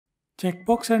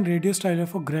Checkbox and Radio Styler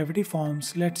for Gravity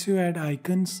Forms lets you add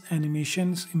icons,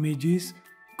 animations, images,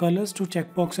 colors to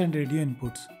checkbox and radio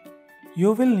inputs.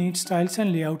 You will need styles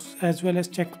and layouts as well as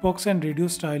checkbox and radio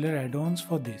styler add-ons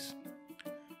for this.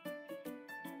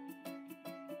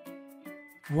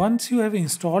 Once you have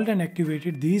installed and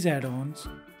activated these add-ons,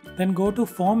 then go to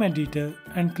Form Editor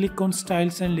and click on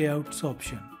Styles and Layouts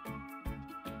option.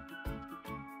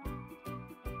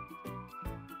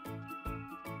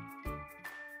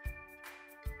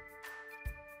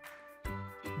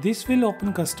 This will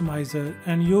open Customizer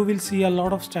and you will see a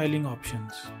lot of styling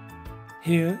options.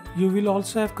 Here you will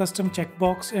also have custom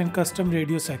checkbox and custom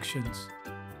radio sections.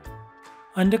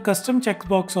 Under custom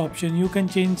checkbox option you can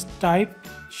change type,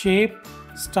 shape,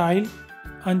 style,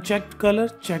 unchecked color,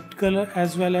 checked color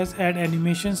as well as add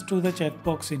animations to the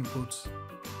checkbox inputs.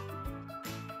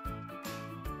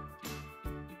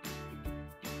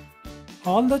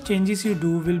 All the changes you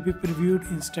do will be previewed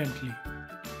instantly.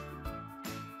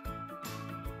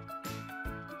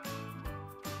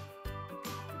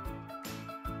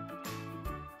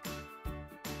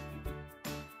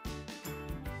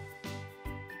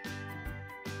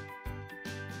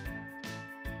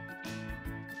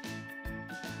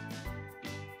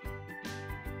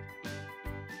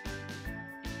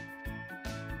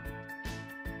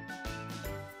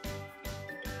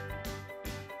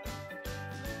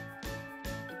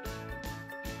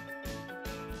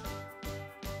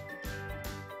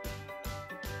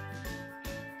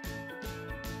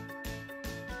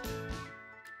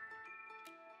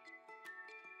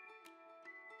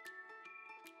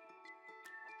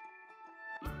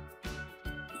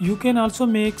 You can also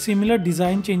make similar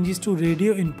design changes to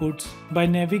radio inputs by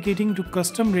navigating to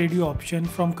Custom Radio option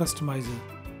from Customizer.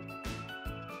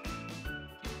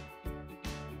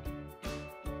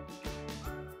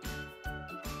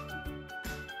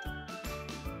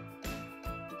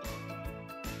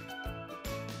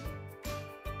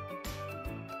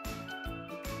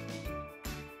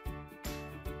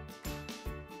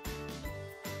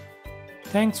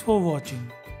 Thanks for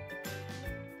watching.